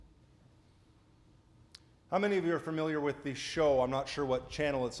How many of you are familiar with the show? I'm not sure what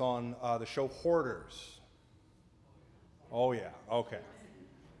channel it's on, the show Hoarders. Oh yeah, okay.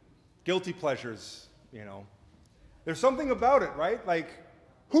 Guilty pleasures, you know. There's something about it, right? Like,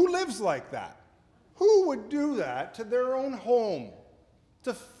 who lives like that? Who would do that to their own home,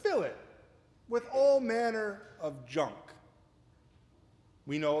 to fill it with all manner of junk?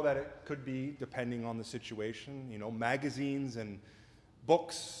 We know that it could be, depending on the situation, you know, magazines and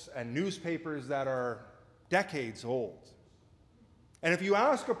books and newspapers that are decades old. And if you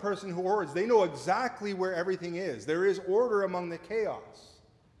ask a person who hoards, they know exactly where everything is. There is order among the chaos.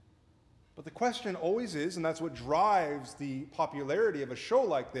 But the question always is, and that's what drives the popularity of a show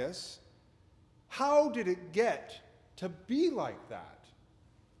like this, how did it get to be like that?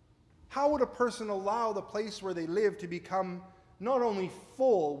 How would a person allow the place where they live to become not only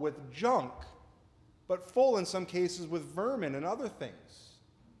full with junk, but full in some cases with vermin and other things?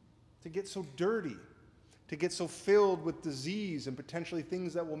 To get so dirty, to get so filled with disease and potentially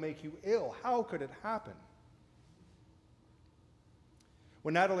things that will make you ill. How could it happen?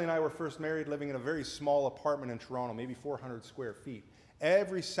 When Natalie and I were first married, living in a very small apartment in Toronto, maybe 400 square feet,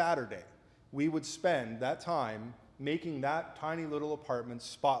 every Saturday we would spend that time making that tiny little apartment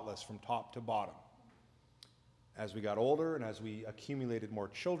spotless from top to bottom. As we got older and as we accumulated more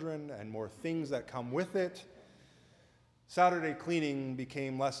children and more things that come with it, Saturday cleaning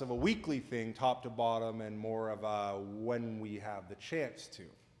became less of a weekly thing, top to bottom, and more of a when we have the chance to.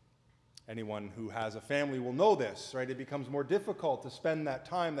 Anyone who has a family will know this, right? It becomes more difficult to spend that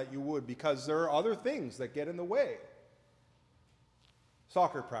time that you would because there are other things that get in the way.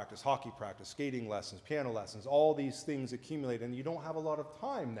 Soccer practice, hockey practice, skating lessons, piano lessons, all these things accumulate, and you don't have a lot of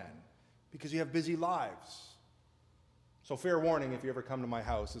time then because you have busy lives. So fair warning, if you ever come to my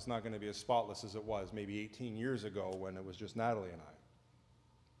house, it's not going to be as spotless as it was maybe 18 years ago when it was just Natalie and I.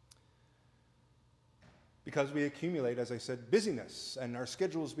 Because we accumulate, as I said, busyness, and our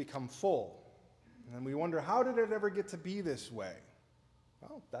schedules become full. And we wonder, how did it ever get to be this way?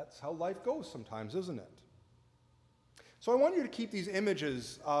 Well, that's how life goes sometimes, isn't it? So I want you to keep these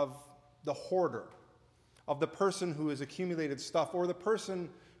images of the hoarder, of the person who has accumulated stuff, or the person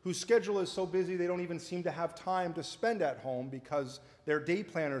whose schedule is so busy they don't even seem to have time to spend at home because their day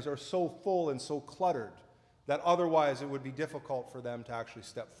planners are so full and so cluttered that otherwise it would be difficult for them to actually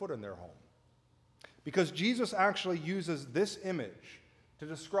step foot in their home. Because Jesus actually uses this image to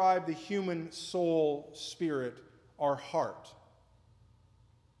describe the human soul, spirit, our heart,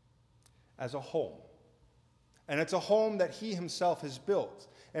 as a home. And it's a home that he himself has built.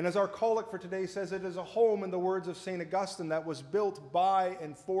 And as our collect for today says, it is a home, in the words of St. Augustine, that was built by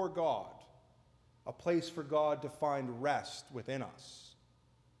and for God, a place for God to find rest within us.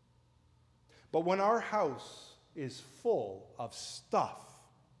 But when our house is full of stuff,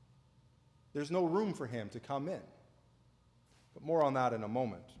 there's no room for him to come in. But more on that in a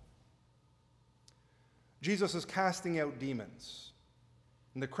moment. Jesus is casting out demons,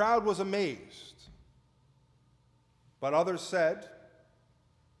 and the crowd was amazed. But others said,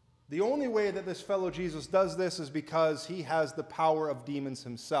 the only way that this fellow Jesus does this is because he has the power of demons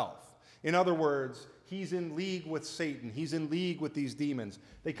himself. In other words, he's in league with Satan. He's in league with these demons.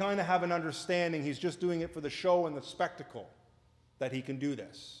 They kind of have an understanding he's just doing it for the show and the spectacle that he can do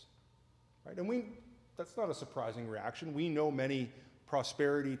this. Right? And that's not a surprising reaction. We know many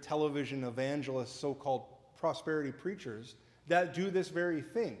prosperity television evangelists, so-called prosperity preachers, that do this very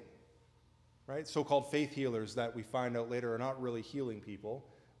thing. Right? So-called faith healers that we find out later are not really healing people,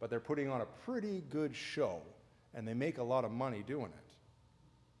 but they're putting on a pretty good show, and they make a lot of money doing it.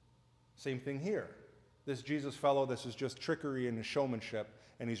 Same thing here. This Jesus fellow, this is just trickery and showmanship,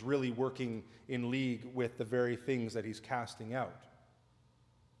 and he's really working in league with the very things that he's casting out.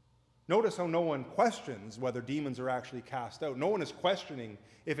 Notice how no one questions whether demons are actually cast out. No one is questioning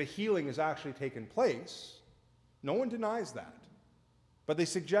if a healing has actually taken place. No one denies that. But they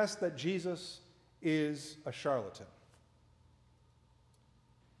suggest that Jesus is a charlatan.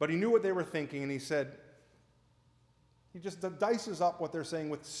 But he knew what they were thinking, and he said, he just dices up what they're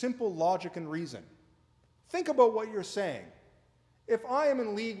saying with simple logic and reason. Think about what you're saying. If I am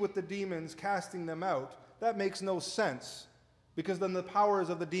in league with the demons, casting them out, that makes no sense, because then the powers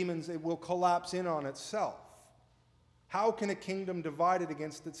of the demons, it will collapse in on itself. How can a kingdom divided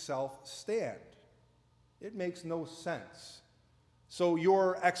against itself stand? It makes no sense. So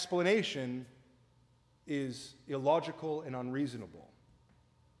your explanation is illogical and unreasonable.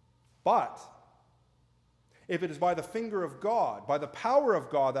 But if it is by the finger of God, by the power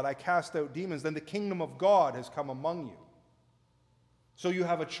of God that I cast out demons, then the kingdom of God has come among you. So you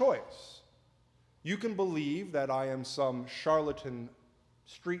have a choice. You can believe that I am some charlatan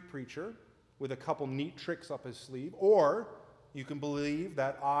street preacher with a couple neat tricks up his sleeve, or you can believe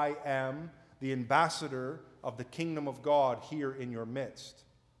that I am the ambassador of the kingdom of God here in your midst.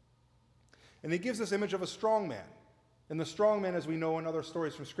 And he gives this image of a strong man. And the strong man, as we know in other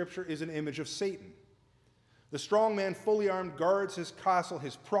stories from Scripture, is an image of Satan. The strong man, fully armed, guards his castle,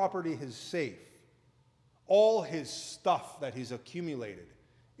 his property, his safe. All his stuff that he's accumulated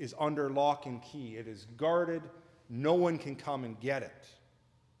is under lock and key. It is guarded. No one can come and get it.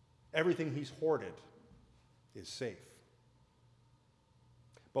 Everything he's hoarded is safe.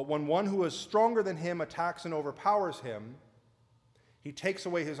 But when one who is stronger than him attacks and overpowers him, he takes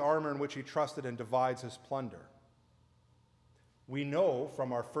away his armor in which he trusted and divides his plunder. We know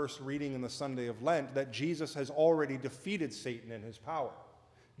from our first reading in the Sunday of Lent that Jesus has already defeated Satan in his power.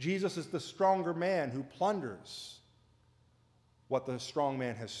 Jesus is the stronger man who plunders what the strong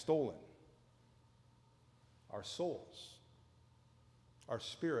man has stolen. Our souls, our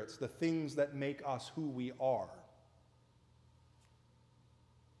spirits, the things that make us who we are.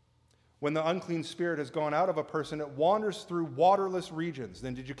 When the unclean spirit has gone out of a person, it wanders through waterless regions.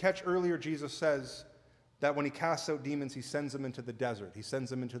 Then did you catch earlier Jesus says that when he casts out demons, he sends them into the desert. He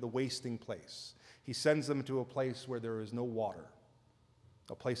sends them into the wasting place. He sends them to a place where there is no water,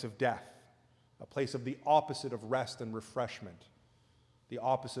 a place of death, a place of the opposite of rest and refreshment, the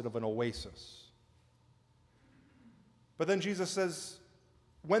opposite of an oasis. But then Jesus says,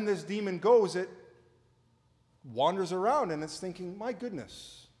 when this demon goes, it wanders around and it's thinking, my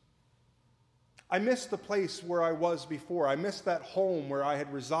goodness, I missed the place where I was before. I missed that home where I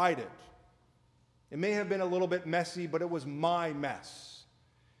had resided. It may have been a little bit messy, but it was my mess.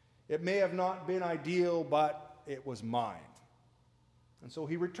 It may have not been ideal, but it was mine. And so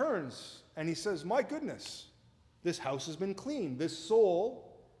he returns and he says, my goodness, this house has been cleaned. This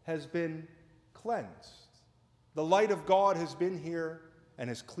soul has been cleansed. The light of God has been here and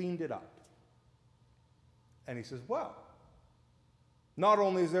has cleaned it up. And he says, well, not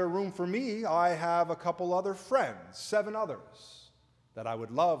only is there room for me, I have a couple other friends, 7 others, that I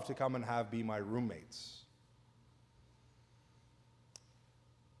would love to come and have be my roommates.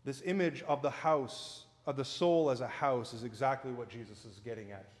 This image of the house, of the soul as a house, is exactly what Jesus is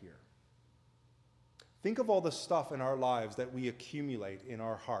getting at here. Think of all the stuff in our lives that we accumulate in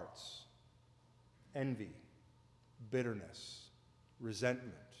our hearts. Envy, bitterness,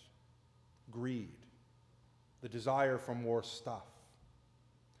 resentment, greed, the desire for more stuff.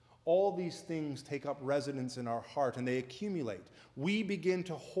 All these things take up residence in our heart and they accumulate. We begin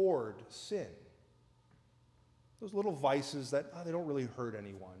to hoard sin. Those little vices that they don't really hurt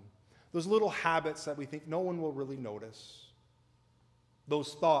anyone. Those little habits that we think no one will really notice.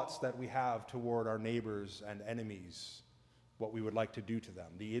 Those thoughts that we have toward our neighbors and enemies, what we would like to do to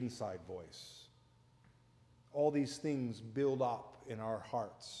them, the inside voice. All these things build up in our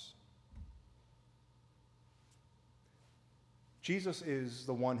hearts. Jesus is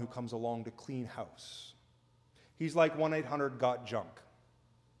the one who comes along to clean house. He's like 1-800-GOT-JUNK.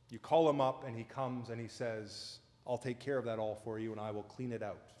 You call him up and he comes and he says, I'll take care of that all for you and I will clean it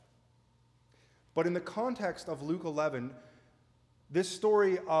out. But in the context of Luke 11, this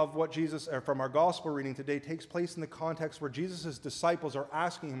story of what Jesus, from our gospel reading today, takes place in the context where Jesus' disciples are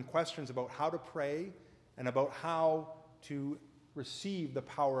asking him questions about how to pray and about how to receive the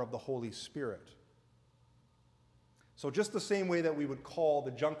power of the Holy Spirit. So just the same way that we would call the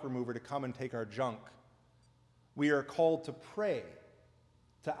junk remover to come and take our junk, we are called to pray,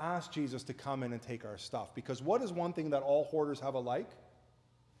 to ask Jesus to come in and take our stuff. Because what is one thing that all hoarders have alike?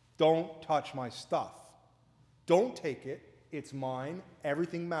 Don't touch my stuff. Don't take it. It's mine.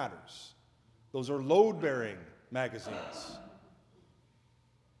 Everything matters. Those are load-bearing magazines.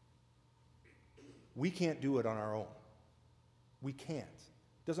 We can't do it on our own. We can't.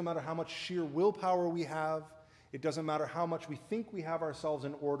 It doesn't matter how much sheer willpower we have. It doesn't matter how much we think we have ourselves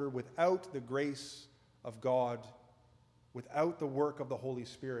in order. Without the grace of God, without the work of the Holy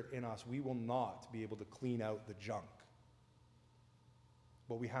Spirit in us, we will not be able to clean out the junk.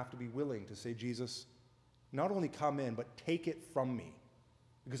 But we have to be willing to say, Jesus, not only come in, but take it from me,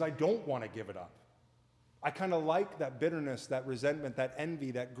 because I don't want to give it up. I kind of like that bitterness, that resentment, that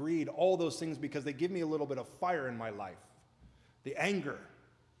envy, that greed, all those things, because they give me a little bit of fire in my life. The anger,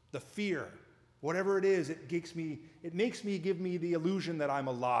 the fear, whatever it is, it makes me give me the illusion that I'm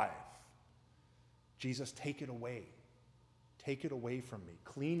alive. Jesus, take it away. Take it away from me.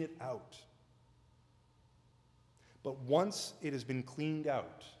 Clean it out. But once it has been cleaned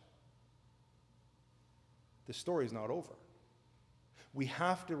out, the story is not over. We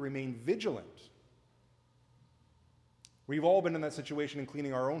have to remain vigilant. We've all been in that situation in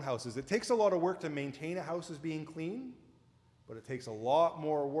cleaning our own houses. It takes a lot of work to maintain a house as being clean, but it takes a lot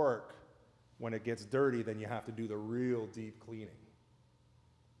more work when it gets dirty, then you have to do the real deep cleaning.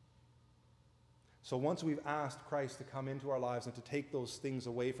 So once we've asked Christ to come into our lives and to take those things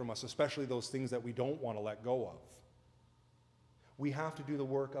away from us, especially those things that we don't want to let go of, we have to do the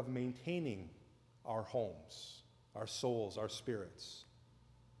work of maintaining our homes, our souls, our spirits.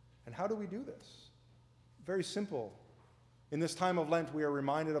 And how do we do this? Very simple. In this time of Lent, we are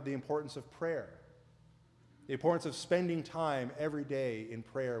reminded of the importance of prayer, the importance of spending time every day in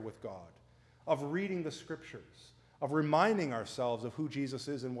prayer with God, of reading the scriptures, of reminding ourselves of who Jesus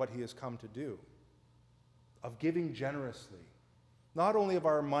is and what he has come to do, of giving generously, not only of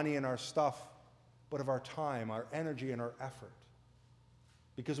our money and our stuff, but of our time, our energy, and our effort.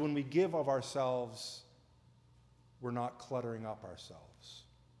 Because when we give of ourselves, we're not cluttering up ourselves.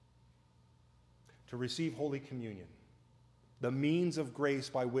 To receive Holy Communion, the means of grace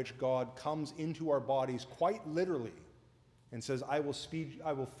by which God comes into our bodies quite literally and says, I will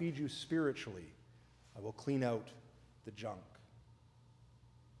feed you spiritually. I will clean out the junk.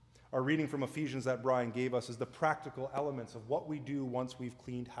 Our reading from Ephesians that Brian gave us is the practical elements of what we do once we've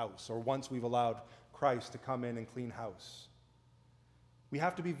cleaned house, or once we've allowed Christ to come in and clean house. We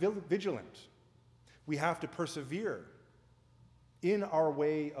have to be vigilant. We have to persevere in our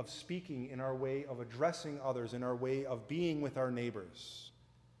way of speaking, in our way of addressing others, in our way of being with our neighbors.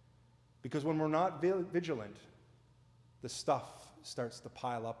 Because when we're not vigilant, the stuff starts to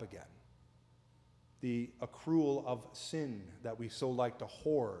pile up again. The accrual of sin that we so like to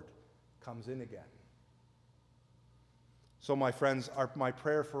hoard comes in again. So, my friends, my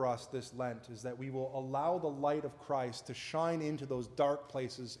prayer for us this Lent is that we will allow the light of Christ to shine into those dark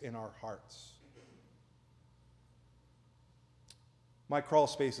places in our hearts. My crawl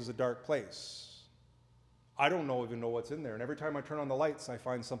space is a dark place. I don't even know what's in there, and every time I turn on the lights, I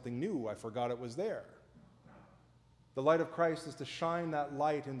find something new. I forgot it was there. The light of Christ is to shine that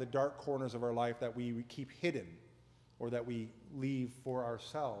light in the dark corners of our life that we keep hidden, or that we leave for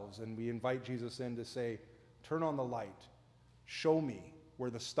ourselves, and we invite Jesus in to say, turn on the light. Show me where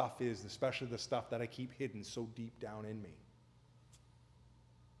the stuff is, especially the stuff that I keep hidden so deep down in me.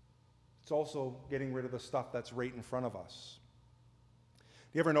 It's also getting rid of the stuff that's right in front of us.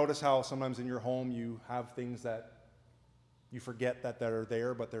 Do you ever notice how sometimes in your home you have things that you forget that are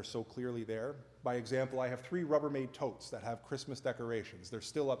there, but they're so clearly there? By example, I have 3 Rubbermaid totes that have Christmas decorations. They're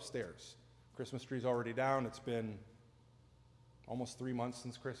still upstairs. Christmas tree's already down. It's been almost 3 months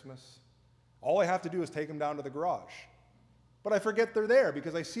since Christmas. All I have to do is take them down to the garage. But I forget they're there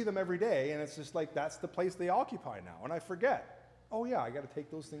because I see them every day, and it's just like that's the place they occupy now. And I forget, oh yeah, I got to take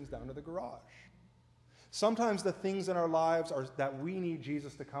those things down to the garage. Sometimes the things in our lives that we need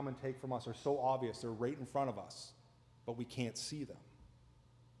Jesus to come and take from us are so obvious, they're right in front of us, but we can't see them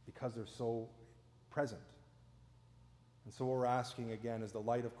because they're so present. And so what we're asking again is the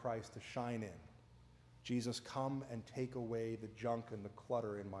light of Christ to shine in. Jesus, come and take away the junk and the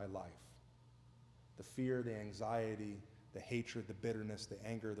clutter in my life. The fear, the anxiety, the hatred, the bitterness, the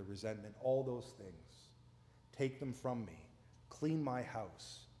anger, the resentment, all those things. Take them from me. Clean my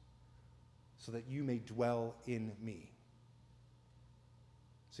house so that you may dwell in me.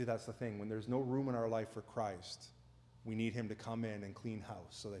 See, that's the thing. When there's no room in our life for Christ, we need him to come in and clean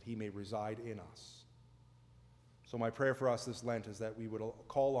house so that he may reside in us. So my prayer for us this Lent is that we would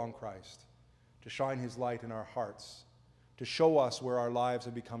call on Christ to shine his light in our hearts, to show us where our lives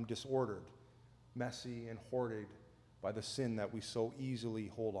have become disordered, messy, and hoarded by the sin that we so easily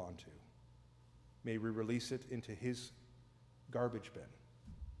hold on to. May we release it into his garbage bin,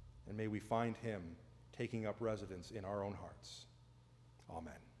 and may we find him taking up residence in our own hearts.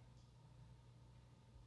 Amen.